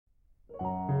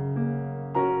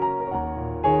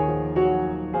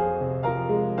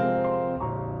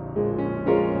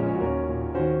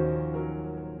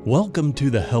Welcome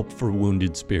to the Help for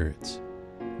Wounded Spirits.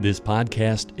 This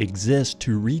podcast exists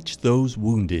to reach those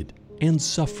wounded and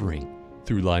suffering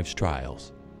through life's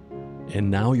trials. And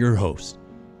now your hosts,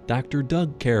 Dr.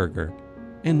 Doug Carragher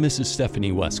and Mrs.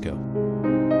 Stephanie Wesco.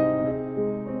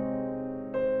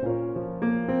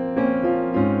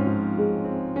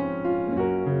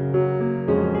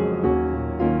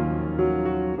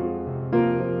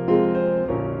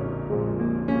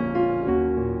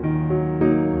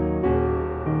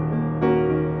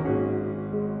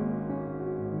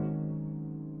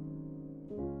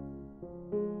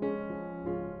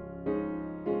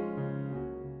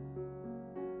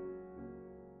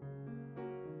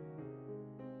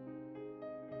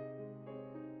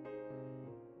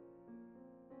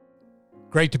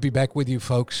 Great to be back with you,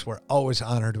 folks. We're always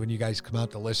honored when you guys come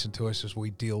out to listen to us as we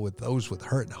deal with those with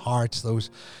hurting hearts,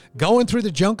 those going through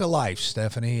the junk of life,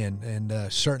 Stephanie.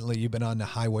 And certainly you've been on the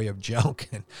highway of junk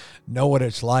and know what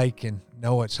it's like and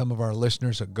know what some of our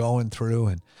listeners are going through.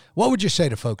 And what would you say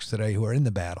to folks today who are in the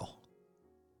battle?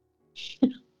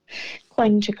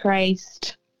 Cling to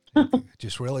Christ.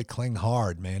 Just really cling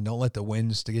hard, man. Don't let the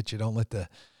winds to get you. Don't let the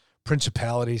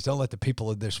principalities, don't let the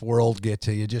people of this world get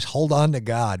to you. Just hold on to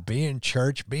God. Be in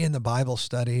church, be in the Bible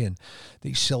study, and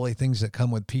these silly things that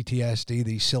come with PTSD,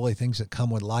 these silly things that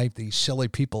come with life, these silly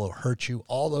people who hurt you,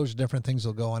 all those different things that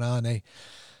are going on. They,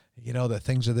 you know, the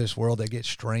things of this world, they get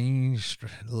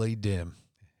strangely dim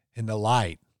in the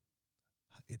light.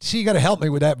 See, you got to help me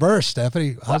with that verse,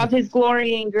 Stephanie. Of his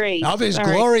glory and grace. Of his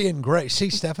glory and grace. See,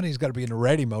 Stephanie's got to be in the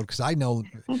ready mode because I know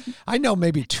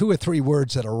maybe 2 or 3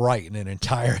 words that are right in an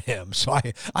entire hymn. So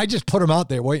I just put them out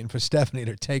there waiting for Stephanie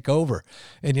to take over.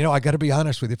 And, you know, I got to be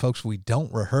honest with you, folks. We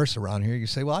don't rehearse around here. You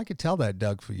say, well, I could tell that,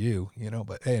 Doug, for you, you know.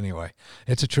 But anyway,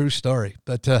 it's a true story.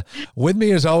 But with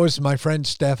me, as always, my friend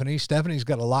Stephanie. Stephanie's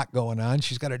got a lot going on.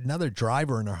 She's got another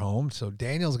driver in her home. So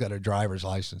Daniel's got a driver's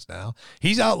license now.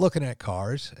 He's out looking at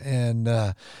cars. And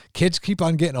kids keep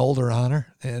on getting older on her.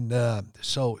 And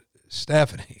so,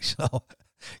 Stephanie,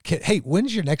 hey,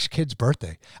 when's your next kid's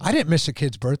birthday? I didn't miss a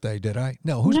kid's birthday, did I?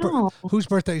 No. Whose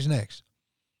birthday's next?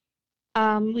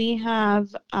 We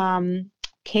have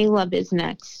Caleb is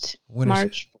next,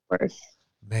 March 4th.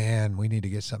 Man, we need to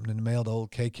get something in the mail to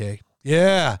old KK.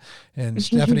 Yeah. And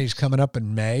Stephanie's coming up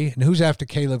in May. And who's after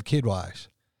Caleb kid-wise?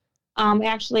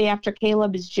 Actually, after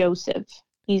Caleb is Joseph.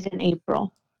 He's in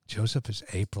April. Joseph is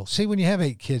April. See, when you have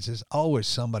 8 kids, there's always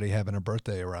somebody having a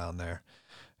birthday around there,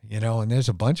 you know, and there's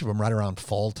a bunch of them right around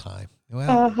fall time.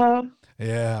 Well,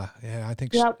 yeah, I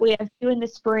think so. We have 2 in the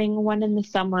spring, 1 in the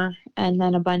summer, and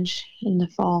then a bunch in the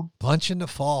fall. Bunch in the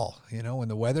fall, you know, when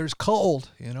the weather's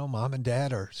cold, you know, mom and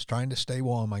dad are trying to stay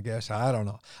warm, I guess. I don't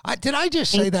know. Did I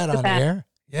just say that on air?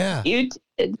 Yeah. You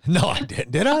did. No, I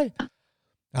didn't. Did I?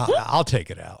 I'll take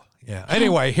it out. Yeah.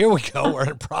 Anyway, here we go. We're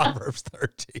in Proverbs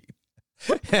 13.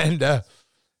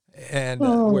 And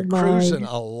we're cruising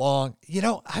along. You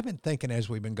know, I've been thinking as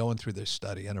we've been going through this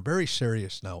study on a very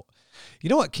serious note, you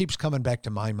know what keeps coming back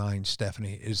to my mind,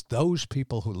 Stephanie, is those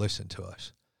people who listen to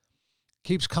us.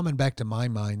 Keeps coming back to my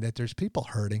mind that there's people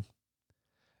hurting.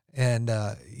 And,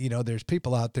 you know, there's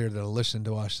people out there that listen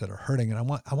to us that are hurting.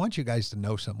 And I want you guys to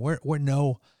know something. We're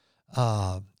no,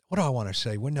 what do I want to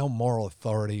say? We're no moral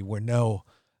authority. We're no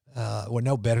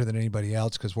better than anybody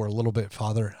else because we're a little bit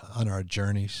farther on our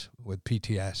journeys with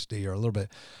PTSD or a little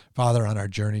bit farther on our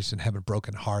journeys and having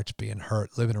broken hearts, being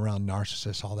hurt, living around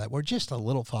narcissists, all that. We're just a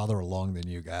little farther along than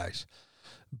you guys.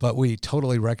 But we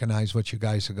totally recognize what you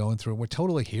guys are going through. And we're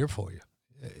totally here for you.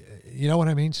 You know what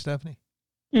I mean, Stephanie?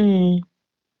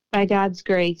 By God's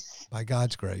grace. By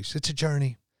God's grace. It's a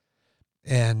journey.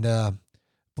 And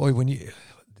boy, when you...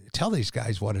 Tell these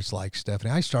guys what it's like,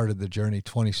 Stephanie. I started the journey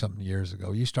 20-something years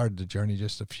ago. You started the journey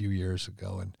just a few years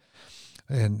ago.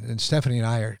 And Stephanie and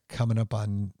I are coming up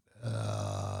on,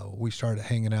 we started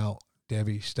hanging out,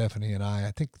 Debbie, Stephanie, and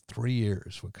I think 3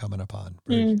 years we're coming up on.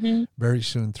 Very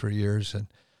soon, 3 years. And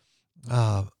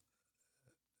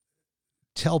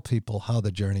tell people how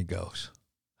the journey goes.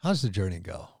 How's the journey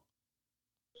go?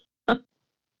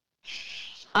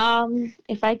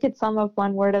 If I could sum up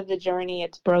one word of the journey,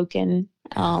 it's broken.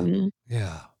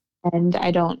 Yeah. And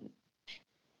I don't,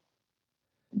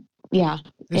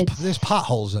 There's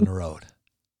potholes in the road.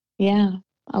 Yeah,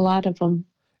 a lot of them.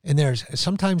 And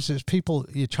sometimes there's people,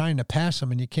 you're trying to pass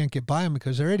them and you can't get by them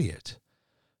because they're idiots.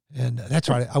 And that's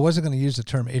right. I wasn't going to use the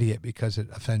term idiot because it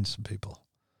offends some people.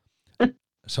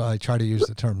 So I try to use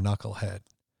the term knucklehead.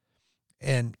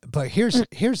 But here's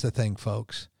the thing,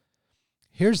 folks.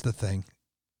 Here's the thing.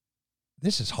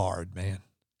 this is hard, man.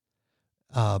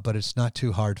 But it's not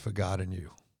too hard for God and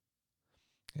you.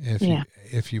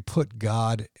 If you put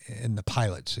God in the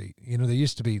pilot seat, there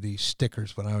used to be these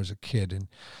stickers when I was a kid, and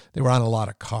they were on a lot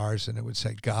of cars, and it would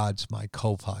say, "God's my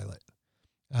co-pilot."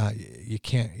 You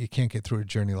can't get through a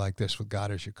journey like this with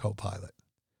God as your co-pilot.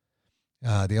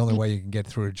 The only way you can get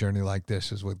through a journey like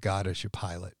this is with God as your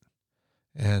pilot.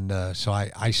 And so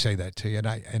I say that to you, and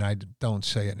I don't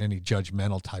say it in any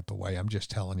judgmental type of way. I'm just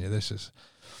telling you,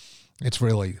 it's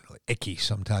really icky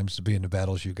sometimes to be in the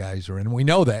battles you guys are in. And we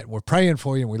know that. We're praying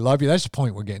for you, and we love you. That's the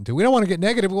point we're getting to. We don't want to get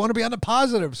negative. We want to be on the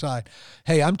positive side.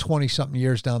 Hey, I'm 20-something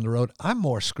years down the road. I'm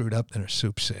more screwed up than a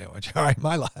soup sandwich, all right,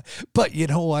 my life. But you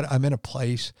know what? I'm in a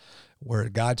place where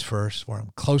God's first, where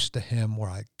I'm close to him, where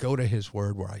I go to his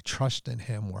word, where I trust in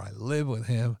him, where I live with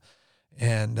him.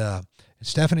 And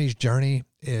Stephanie's journey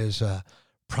is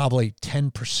probably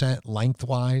 10%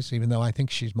 lengthwise, even though I think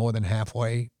she's more than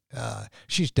halfway.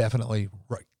 She's definitely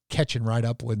catching right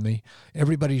up with me.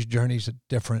 Everybody's journeys are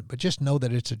different, but just know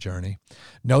that it's a journey.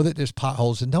 Know that there's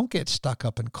potholes, and don't get stuck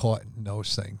up and caught in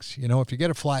those things. If you get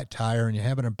a flat tire and you're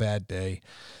having a bad day,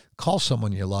 call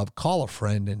someone you love, call a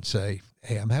friend and say,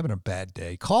 "Hey, I'm having a bad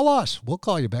day." Call us. We'll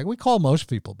call you back. We call most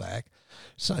people back.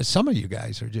 So, some of you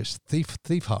guys are just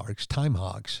thief hogs, time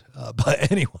hogs.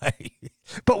 But anyway,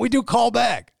 but we do call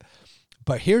back.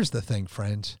 But here's the thing,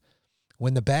 friends.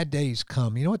 When the bad days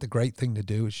come, you know what the great thing to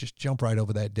do is just jump right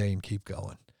over that day and keep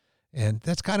going. And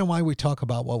that's kind of why we talk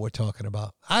about what we're talking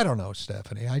about. I don't know,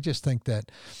 Stephanie. I just think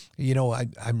that,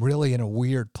 I'm really in a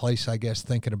weird place, I guess,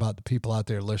 thinking about the people out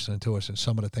there listening to us and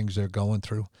some of the things they're going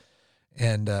through.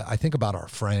 And I think about our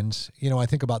friends. I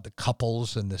think about the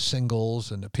couples and the singles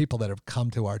and the people that have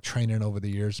come to our training over the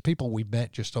years, people we've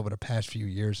met just over the past few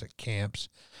years at camps,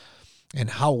 and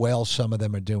how well some of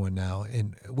them are doing now.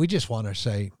 And we just want to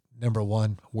say, number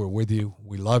one, we're with you.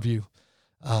 We love you.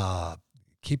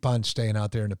 Keep on staying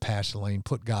out there in the passing lane.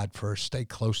 Put God first. Stay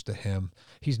close to him.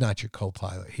 He's not your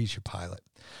co-pilot. He's your pilot.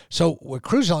 So we're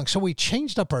cruising along. So we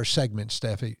changed up our segment,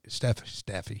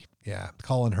 Steffi. Yeah, I'm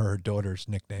calling her daughter's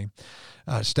nickname,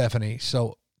 Stephanie.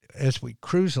 So as we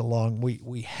cruise along,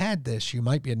 we had this, you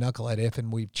might be a knucklehead if,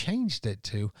 and we've changed it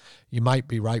to, you might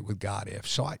be right with God if.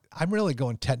 So I'm really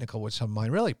going technical with some of mine,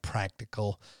 really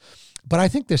practical. But I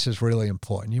think this is really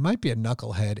important. You might be a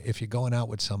knucklehead if you're going out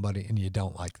with somebody and you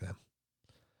don't like them.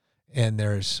 And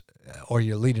or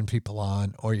you're leading people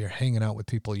on, or you're hanging out with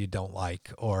people you don't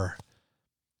like, or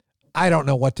I don't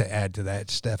know what to add to that,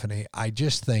 Stephanie. I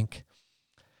just think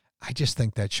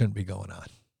that shouldn't be going on.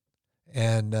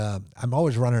 And I'm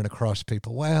always running across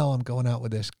people. Well, I'm going out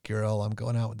with this girl. I'm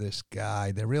going out with this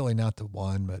guy. They're really not the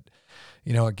one, but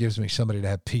it gives me somebody to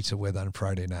have pizza with on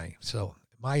Friday night. So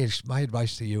my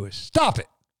advice to you is stop it.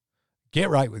 Get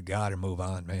right with God and move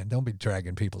on, man. Don't be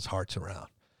dragging people's hearts around.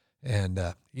 And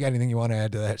you got anything you want to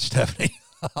add to that, Stephanie?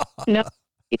 No,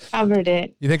 you covered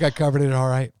it. You think I covered it all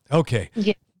right? Okay.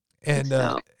 Yeah.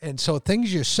 And so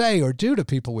things you say or do to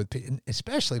people with,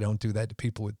 especially don't do that to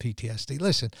people with PTSD.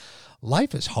 Listen,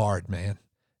 life is hard, man.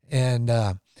 And,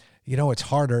 it's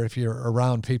harder if you're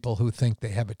around people who think they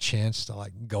have a chance to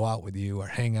go out with you or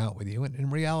hang out with you. And in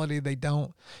reality, they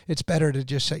don't. It's better to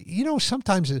just say,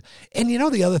 sometimes, and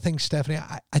the other thing, Stephanie,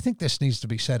 I think this needs to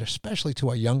be said, especially to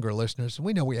our younger listeners. And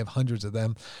we know we have hundreds of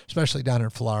them, especially down in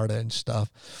Florida and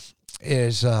stuff,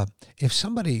 is if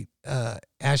somebody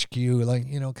asks you,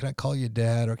 can I call you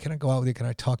dad, or can I go out with you? Can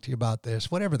I talk to you about this?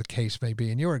 Whatever the case may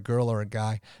be, and you're a girl or a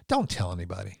guy, don't tell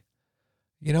anybody.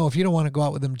 If you don't want to go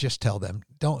out with them, just tell them.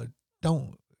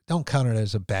 Don't count it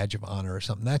as a badge of honor or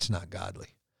something. That's not godly.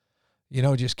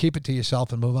 Just keep it to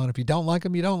yourself and move on. If you don't like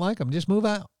them, you don't like them. Just move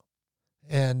out.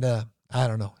 And I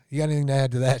don't know. You got anything to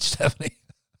add to that, Stephanie?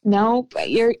 Nope.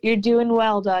 You're doing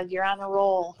well, Doug. You're on a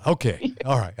roll. Okay.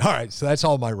 All right. So that's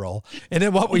all my role. And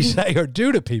then what we say or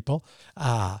do to people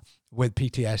with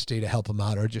PTSD to help them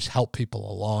out, or just help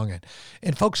people along.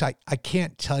 And folks, I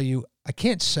can't tell you, I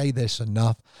can't say this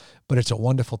enough, but it's a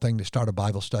wonderful thing to start a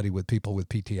Bible study with people with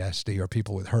PTSD, or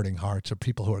people with hurting hearts, or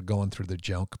people who are going through the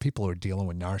junk, people who are dealing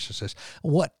with narcissists.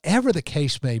 Whatever the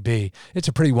case may be, it's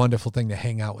a pretty wonderful thing to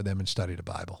hang out with them and study the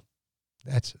Bible.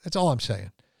 That's all I'm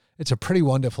saying. It's a pretty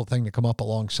wonderful thing to come up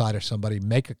alongside of somebody,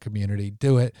 make a community,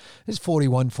 do it. There's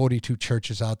 41, 42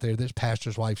 churches out there. There's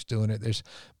pastors' wives doing it. There's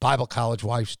Bible college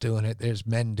wives doing it. There's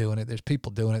men doing it. There's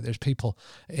people doing it. There's people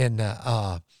in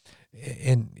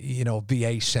in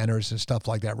VA centers and stuff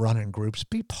like that, running groups.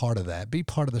 Be part of that. Be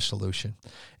part of the solution.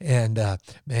 And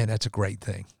man, that's a great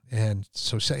thing. And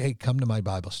so say, hey, come to my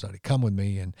Bible study. Come with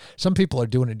me. And some people are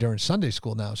doing it during Sunday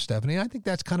school now, Stephanie. I think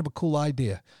that's kind of a cool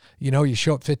idea. You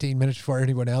show up 15 minutes before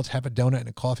anyone else, have a donut and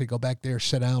a coffee, go back there,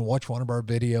 sit down, watch one of our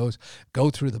videos, go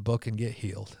through the book and get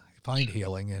healed. Find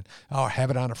healing, and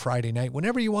have it on a Friday night.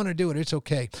 Whenever you want to do it, it's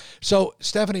okay. So,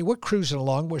 Stephanie, we're cruising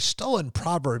along. We're still in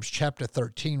Proverbs chapter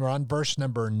 13. We're on verse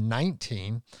number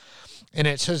 19. And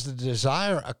it says, the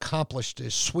desire accomplished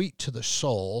is sweet to the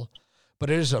soul, but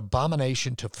it is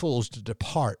abomination to fools to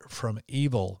depart from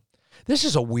evil. This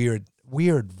is a weird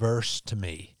verse to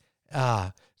me.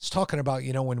 It's talking about,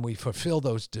 when we fulfill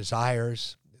those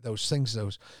desires, those things,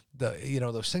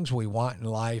 those things we want in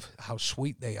life, how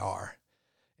sweet they are.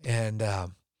 And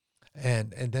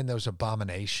then those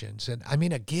abominations. And I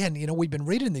mean, again, we've been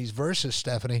reading these verses,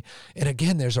 Stephanie, and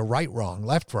again, there's a right, wrong,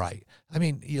 left, right. I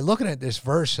mean, you're looking at this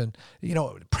verse and,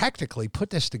 practically put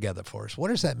this together for us. What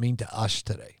does that mean to us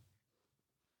today?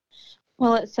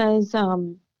 Well, it says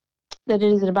that it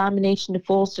is an abomination to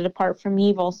fools to depart from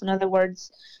evil. So in other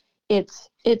words, it's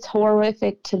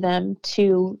horrific to them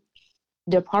to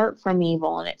depart from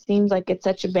evil. And it seems like it's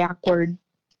such a backward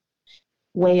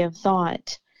way of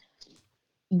thought.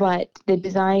 But the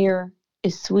desire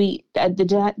is sweet.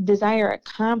 The desire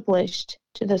accomplished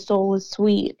to the soul is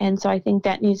sweet. And so I think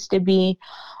that needs to be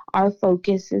our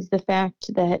focus, is the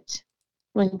fact that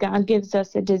when God gives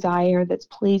us a desire that's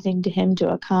pleasing to him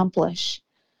to accomplish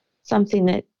something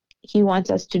that he wants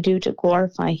us to do to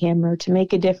glorify him or to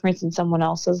make a difference in someone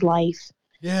else's life,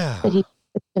 that he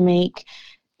wants to make,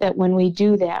 that when we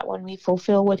do that, when we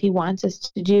fulfill what he wants us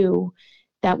to do,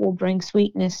 that will bring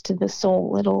sweetness to the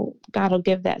soul. God will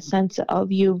give that sense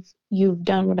of you've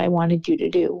done what I wanted you to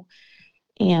do.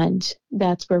 And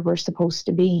that's where we're supposed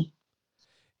to be.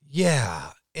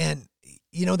 Yeah. And,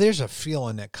 there's a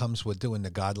feeling that comes with doing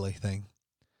the godly thing.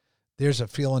 There's a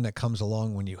feeling that comes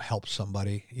along when you help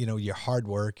somebody, your hard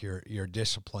work, your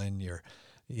discipline,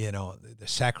 the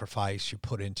sacrifice you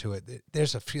put into it.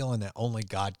 There's a feeling that only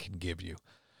God can give you.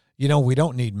 We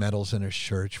don't need medals in a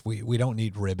church. We don't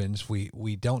need ribbons.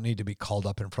 We don't need to be called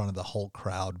up in front of the whole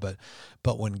crowd. But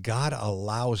when God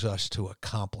allows us to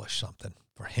accomplish something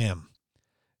for him,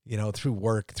 through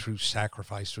work, through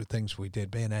sacrifice, through things we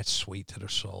did, man, that's sweet to the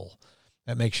soul.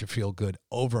 That makes you feel good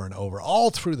over and over, all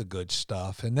through the good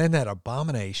stuff. And then that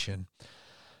abomination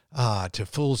to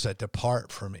fools that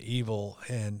depart from evil.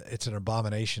 And it's an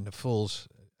abomination to fools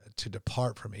to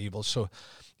depart from evil. So,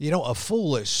 a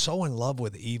fool is so in love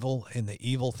with evil and the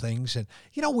evil things. And,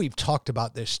 we've talked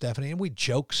about this, Stephanie, and we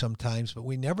joke sometimes, but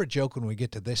we never joke when we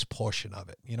get to this portion of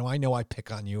it. I know I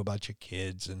pick on you about your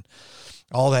kids and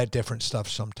all that different stuff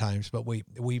sometimes, but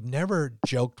we've never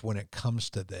joked when it comes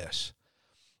to this.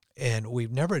 And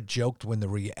we've never joked when the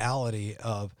reality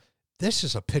of this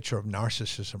is a picture of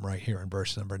narcissism right here in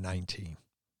verse number 19.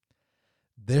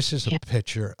 This is a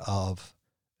picture of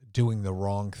doing the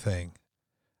wrong thing.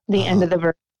 The end of the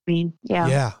verse.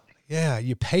 Yeah.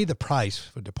 You pay the price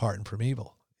for departing from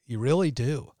evil. You really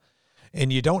do.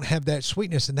 And you don't have that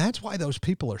sweetness. And that's why those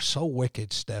people are so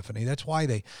wicked, Stephanie. That's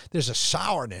why there's a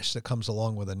sourness that comes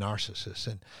along with a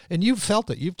narcissist. And you've felt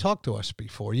it. You've talked to us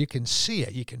before. You can see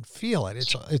it. You can feel it.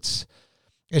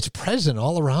 It's present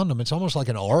all around them. It's almost like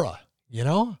an aura,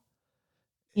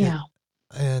 Yeah.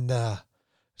 And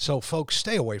so folks,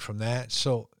 stay away from that.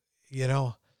 So,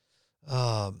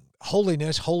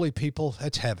 holiness, holy people,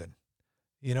 that's heaven.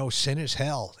 Sin is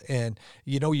hell. And,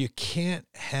 you can't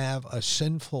have a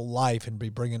sinful life and be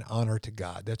bringing honor to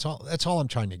God. That's all I'm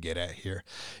trying to get at here.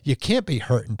 You can't be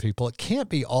hurting people. It can't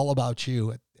be all about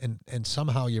you. And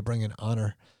somehow you're bringing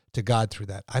honor to God through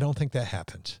that. I don't think that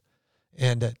happens.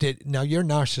 And now your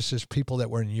narcissist people that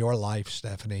were in your life,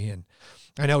 Stephanie, and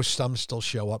I know some still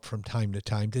show up from time to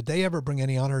time. Did they ever bring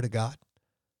any honor to God?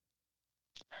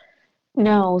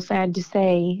 No, sad to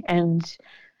say. And,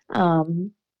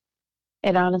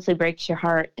 it honestly breaks your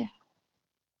heart.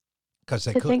 Because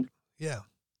they could. Yeah.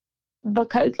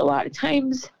 Because a lot of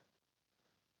times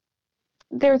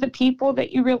they're the people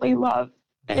that you really love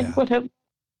and would have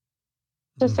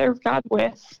to serve God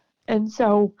with. And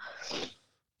so,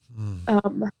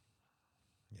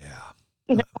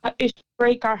 it should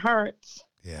break our hearts.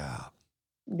 Yeah.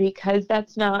 Because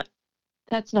that's not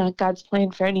God's plan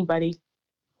for anybody.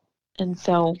 And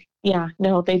so,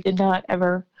 no, they did not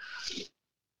ever.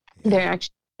 They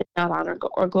actually did not honor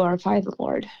or glorify the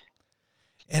Lord.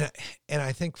 And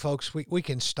I think, folks, we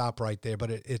can stop right there, but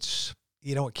it's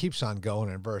it keeps on going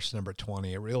in verse number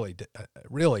 20. It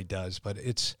really does. But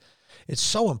it's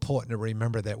so important to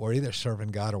remember that we're either serving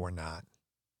God or we're not.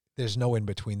 there's no in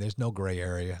between. There's no gray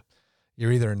area.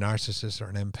 You're either a narcissist or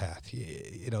an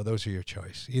empath. Those are your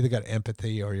choice. You either got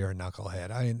empathy or you're a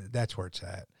knucklehead. I mean, that's where it's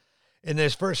at. And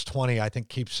this verse 20, I think,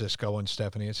 keeps this going,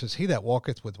 Stephanie. It says, he that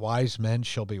walketh with wise men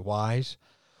shall be wise,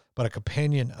 but a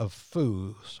companion of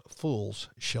fools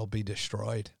shall be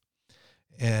destroyed.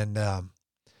 And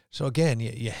so again,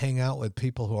 you hang out with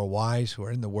people who are wise, who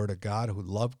are in the Word of God, who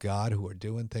love God, who are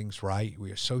doing things right.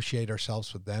 We associate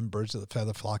ourselves with them. Birds of the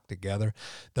feather flock together.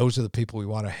 Those are the people we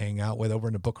want to hang out with. Over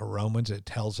in the book of Romans, it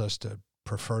tells us to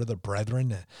prefer the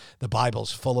brethren. The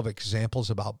Bible's full of examples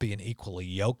about being equally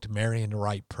yoked, marrying the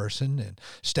right person. And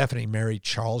Stephanie married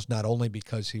Charles not only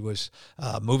because he was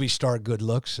movie star good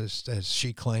looks, as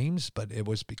she claims, but it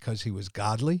was because he was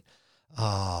godly.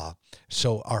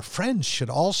 So our friends should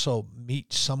also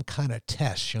meet some kind of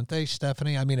test, shouldn't they,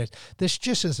 Stephanie? I mean, this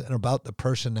just isn't about the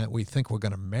person that we think we're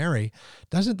going to marry.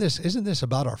 Isn't this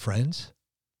about our friends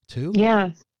too?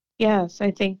 Yes.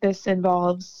 I think this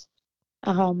involves,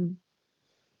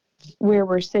 where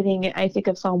we're sitting. I think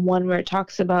of Psalm 1 where it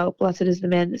talks about, blessed is the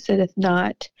man that sitteth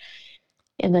not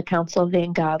in the counsel of the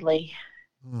ungodly,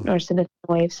 nor sitteth in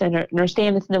the way of sinners, nor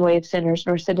standeth in the way of sinners,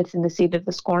 nor sitteth in the seat of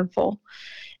the scornful.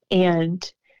 And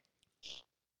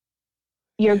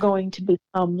you're going to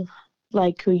become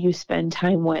like who you spend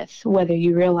time with, whether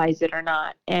you realize it or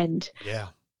not. And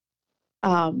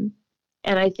and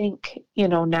I think,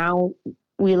 now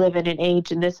we live in an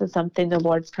age, and this is something the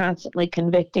Lord's constantly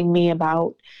convicting me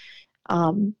about.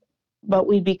 But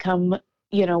we become,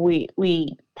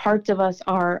 we parts of us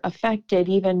are affected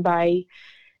even by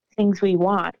things we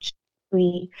watch,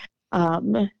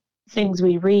 things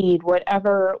we read,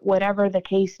 whatever the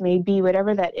case may be,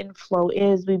 whatever that inflow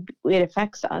is, it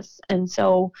affects us. And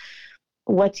so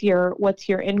what's your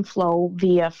inflow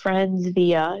via friends,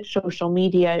 via social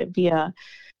media, via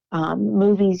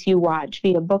movies you watch,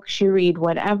 via books you read,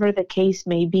 whatever the case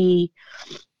may be?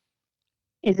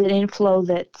 Is it inflow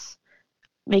that's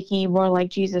making you more like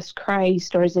Jesus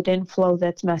Christ, or is it inflow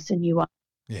that's messing you up?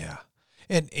 Yeah.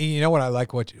 And you know what I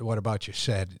like what about you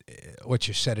said, what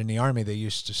you said in the Army, they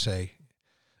used to say,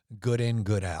 good in,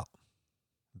 good out,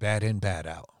 bad in, bad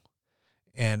out.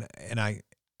 And I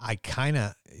kind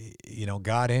of,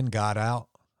 God in, God out,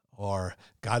 or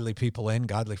godly people in,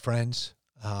 godly friends,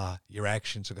 your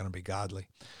actions are going to be godly.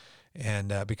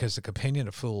 And because the companion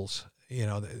of fools,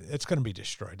 it's going to be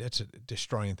destroyed. That's a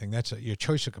destroying thing. Your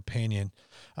choice of companion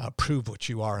prove what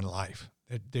you are in life.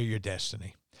 They're your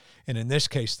destiny. And in this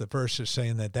case, the verse is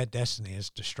saying that destiny is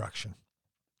destruction.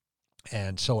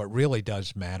 And so it really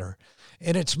does matter.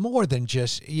 And it's more than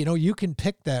just, you can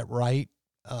pick that right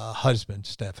husband,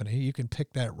 Stephanie. You can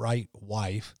pick that right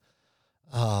wife.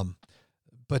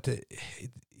 But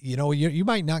you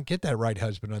might not get that right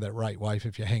husband or that right wife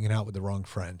if you're hanging out with the wrong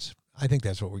friends. I think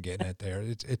that's what we're getting at there.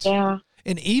 It's yeah.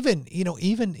 And even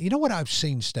what I've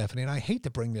seen, Stephanie, and I hate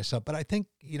to bring this up, but I think,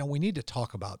 we need to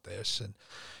talk about this. And,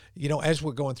 as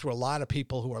we're going through, a lot of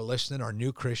people who are listening are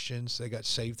new Christians. They got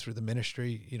saved through the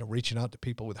ministry, reaching out to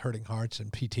people with hurting hearts and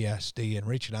PTSD and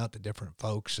reaching out to different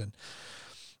folks. And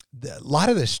a lot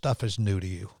of this stuff is new to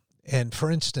you. And for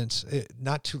instance,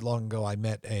 not too long ago, I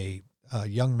met a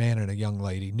young man and a young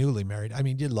lady, newly married. I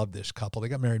mean, you love this couple. They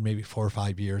got married maybe 4 or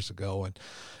 5 years ago.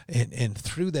 And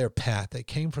through their path, they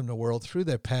came from the world, through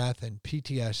their path and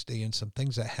PTSD and some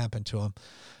things that happened to them.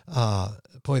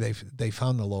 They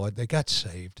found the Lord. They got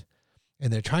saved.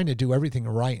 And they're trying to do everything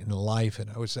right in life. And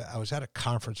I was at a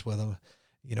conference with them,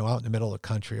 out in the middle of the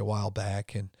country a while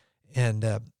back. And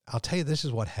I'll tell you, this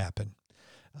is what happened.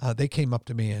 They came up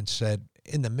to me and said,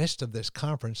 in the midst of this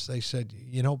conference, they said,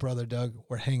 Brother Doug,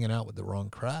 we're hanging out with the wrong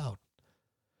crowd.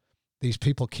 These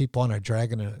people keep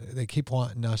they keep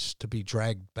wanting us to be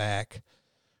dragged back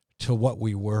to what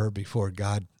we were before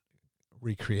God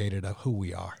recreated who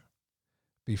we are,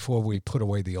 before we put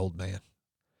away the old man.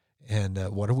 And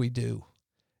what do we do?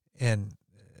 And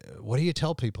what do you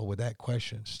tell people with that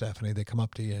question, Stephanie? They come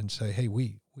up to you and say, hey,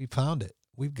 we found it.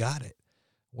 We've got it.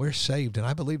 We're saved. And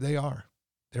I believe they are.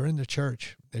 They're in the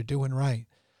church. They're doing right.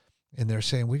 And they're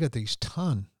saying, we got these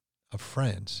ton of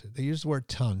friends. They use the word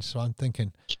ton. So I'm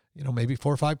thinking, maybe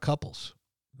 4 or 5 couples,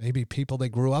 maybe people they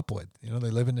grew up with, they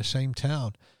live in the same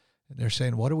town. And they're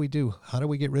saying, what do we do? How do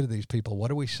we get rid of these people? What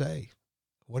do we say?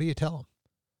 What do you tell them?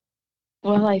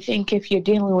 Well, I think if you're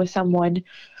dealing with someone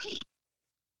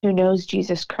who knows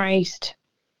Jesus Christ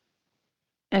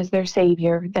as their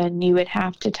Savior, then you would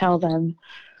have to tell them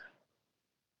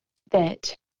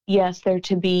that, yes, they're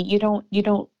to be, you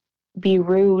don't be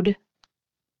rude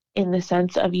in the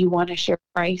sense of you want to share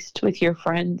Christ with your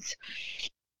friends.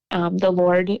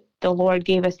 The Lord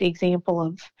gave us the example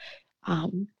of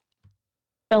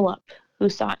Philip, who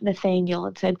sought Nathaniel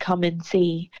and said, "Come and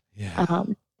see." Yeah.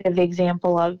 The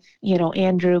example of,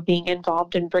 Andrew being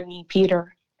involved in bringing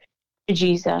Peter to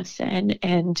Jesus,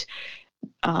 and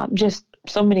just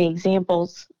so many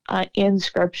examples in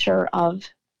Scripture of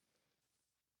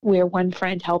where one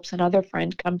friend helps another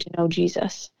friend come to know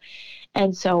Jesus.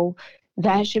 And so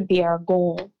that should be our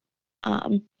goal,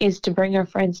 is to bring our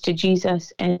friends to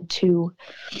Jesus and to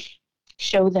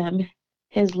show them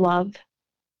his love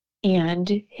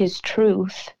and his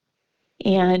truth,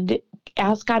 and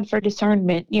ask God for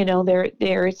discernment.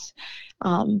 There's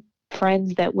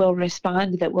friends that will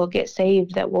respond, that will get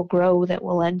saved, that will grow, that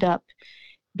will end up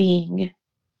being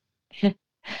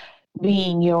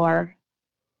your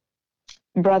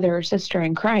brother or sister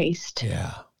in Christ.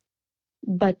 Yeah.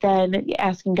 But then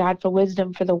asking God for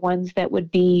wisdom for the ones that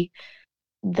would be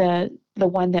the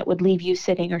one that would leave you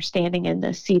sitting or standing in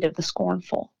the seat of the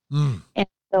scornful. And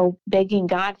so begging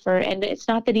God for, and it's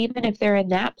not that even if they're in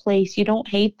that place, you don't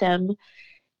hate them,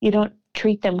 you don't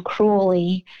treat them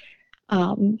cruelly.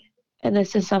 And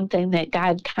this is something that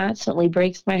God constantly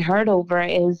breaks my heart over,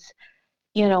 is,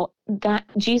 God,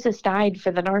 Jesus died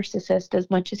for the narcissist as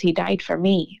much as he died for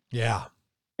me. Yeah.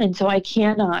 And so I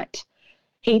cannot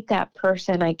hate that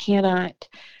person. I cannot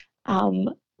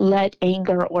let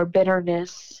anger or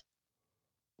bitterness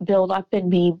build up in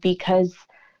me, because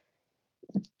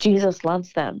Jesus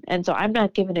loves them. And so I'm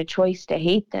not given a choice to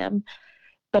hate them,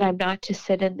 but I'm not to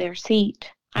sit in their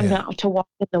seat. I'm not to walk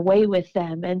in the way with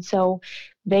them. And so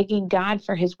begging God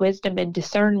for his wisdom and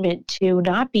discernment to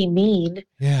not be mean,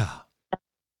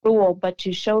 cruel, but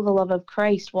to show the love of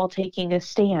Christ while taking a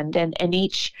stand. And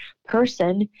each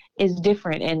person is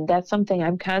different. And that's something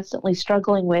I'm constantly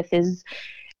struggling with, is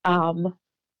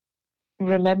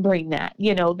remembering that,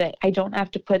 that I don't have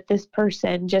to put this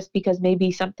person, just because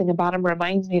maybe something about them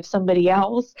reminds me of somebody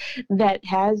else that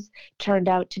has turned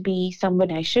out to be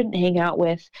someone I shouldn't hang out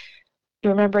with,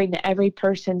 remembering that every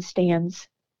person stands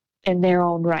in their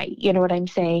own right. You know what I'm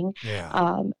saying?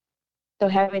 Yeah. So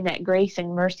having that grace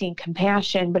and mercy and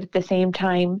compassion, but at the same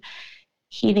time,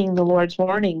 heeding the Lord's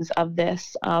warnings of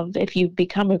this, of if you've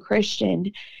become a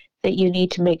Christian, that you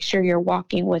need to make sure you're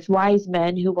walking with wise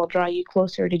men who will draw you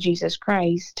closer to Jesus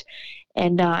Christ,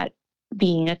 and not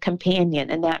being a companion.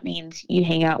 And that means you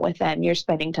hang out with them, you're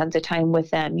spending tons of time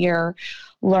with them, you're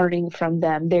learning from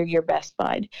them, they're your best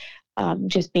bud.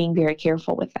 Just being very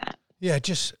careful with that. Yeah,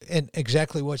 and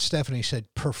exactly what Stephanie said,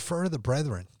 prefer the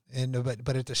brethren.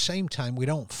 But at the same time, we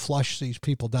don't flush these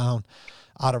people down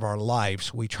out of our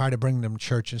lives. We try to bring them to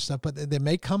church and stuff, but there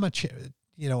may come a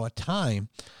time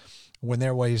when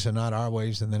their ways are not our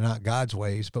ways and they're not God's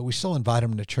ways, but we still invite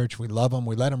them to church. We love them.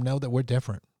 We let them know that we're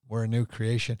different. We're a new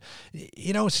creation.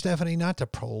 Stephanie, not to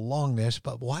prolong this,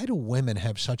 but why do women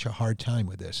have such a hard time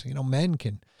with this? Men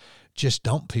can just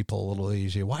dump people a little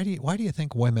easier. Why do you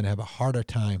think women have a harder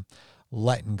time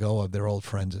letting go of their old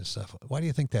friends and stuff? Why do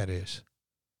you think that is?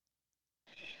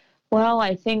 Well,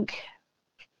 I think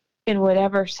in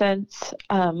whatever sense,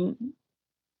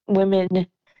 women,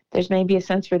 there's maybe a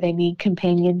sense where they need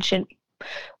companionship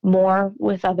more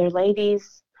with other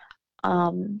ladies. I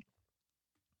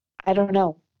don't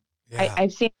know. Yeah.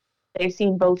 I've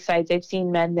seen both sides. I've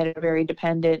seen men that are very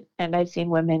dependent, and I've seen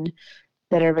women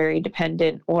that are very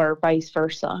dependent, or vice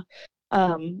versa.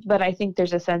 But I think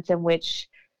there's a sense in which,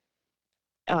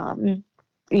 God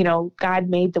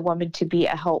made the woman to be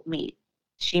a helpmeet.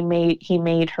 He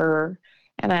made her,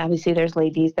 and obviously there's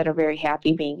ladies that are very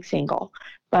happy being single,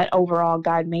 but overall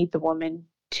God made the woman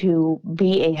to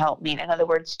be a helpmeet. In other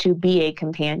words, to be a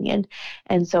companion.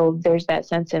 And so there's that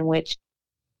sense in which,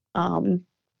 and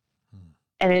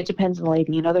it depends on the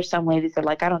lady. There's some ladies that are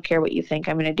like, I don't care what you think,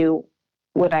 I'm going to do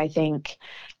what I think.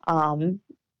 And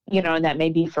that may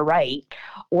be for right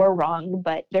or wrong,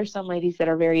 but there's some ladies that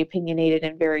are very opinionated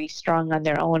and very strong on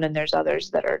their own, and there's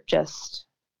others that are just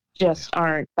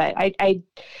aren't. But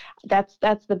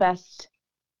that's the best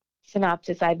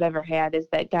synopsis I've ever had, is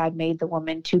that God made the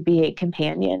woman to be a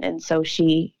companion, and so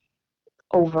she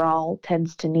overall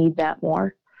tends to need that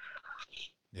more.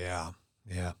 Yeah.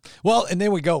 Yeah. Well, and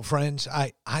there we go, friends.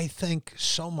 I think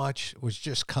so much was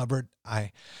just covered.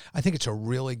 I think it's a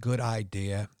really good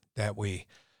idea that we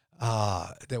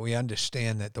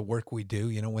understand that the work we do,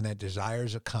 when that desire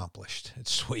is accomplished,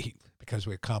 it's sweet because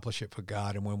we accomplish it for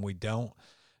God. And when we don't,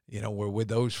 we're with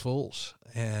those fools.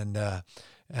 And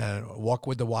walk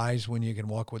with the wise when you can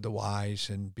walk with the wise,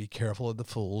 and be careful of the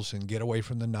fools and get away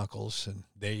from the knuckles. And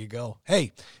there you go.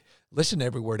 Hey, Listen to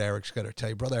every word Eric's going to tell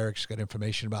you. Brother Eric's got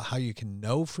information about how you can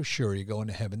know for sure you're going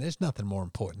to heaven. There's nothing more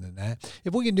important than that.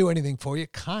 If we can do anything for you,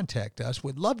 contact us.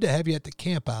 We'd love to have you at the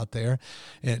camp out there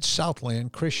at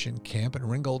Southland Christian Camp in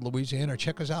Ringgold, Louisiana, or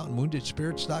check us out on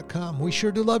woundedspirits.com. We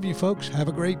sure do love you, folks. Have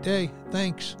a great day.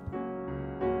 Thanks.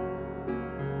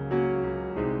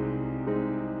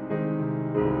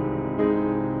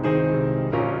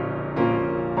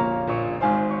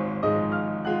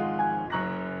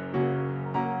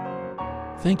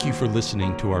 Thank you for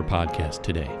listening to our podcast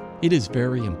today. It is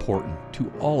very important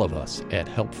to all of us at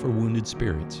Help for Wounded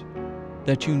Spirits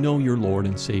that you know your Lord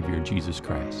and Savior, Jesus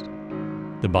Christ.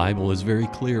 The Bible is very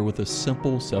clear with a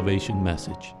simple salvation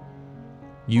message.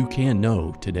 You can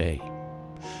know today.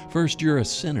 First, you're a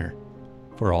sinner,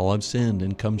 for all have sinned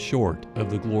and come short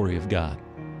of the glory of God.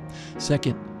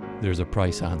 Second, there's a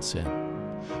price on sin,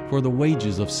 for the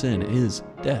wages of sin is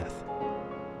death.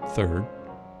 Third,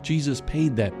 Jesus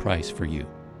paid that price for you.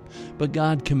 But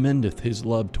God commendeth his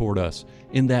love toward us,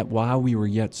 in that while we were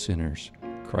yet sinners,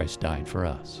 Christ died for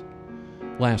us.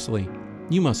 Lastly,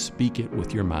 you must speak it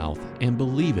with your mouth and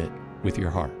believe it with your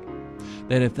heart,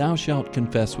 that if thou shalt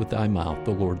confess with thy mouth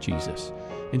the Lord Jesus,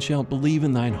 and shalt believe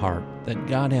in thine heart that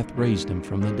God hath raised him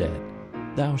from the dead,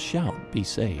 thou shalt be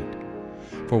saved.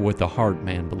 For with the heart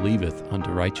man believeth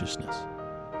unto righteousness,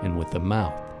 and with the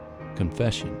mouth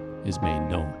confession is made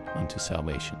known unto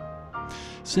salvation.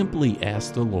 Simply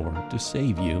ask the Lord to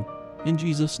save you in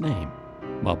Jesus' name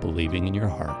while believing in your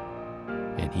heart,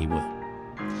 and he will.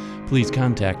 Please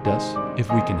contact us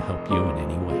if we can help you in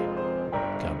any way.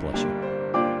 God bless you.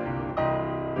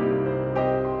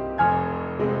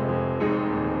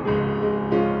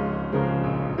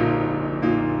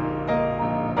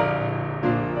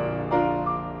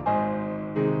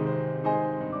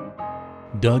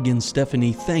 Doug and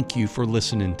Stephanie, thank you for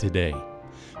listening today.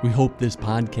 We hope this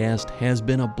podcast has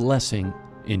been a blessing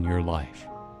in your life.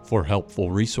 For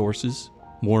helpful resources,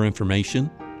 more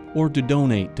information, or to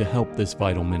donate to help this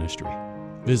vital ministry,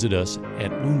 visit us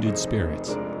at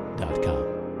woundedspirits.com.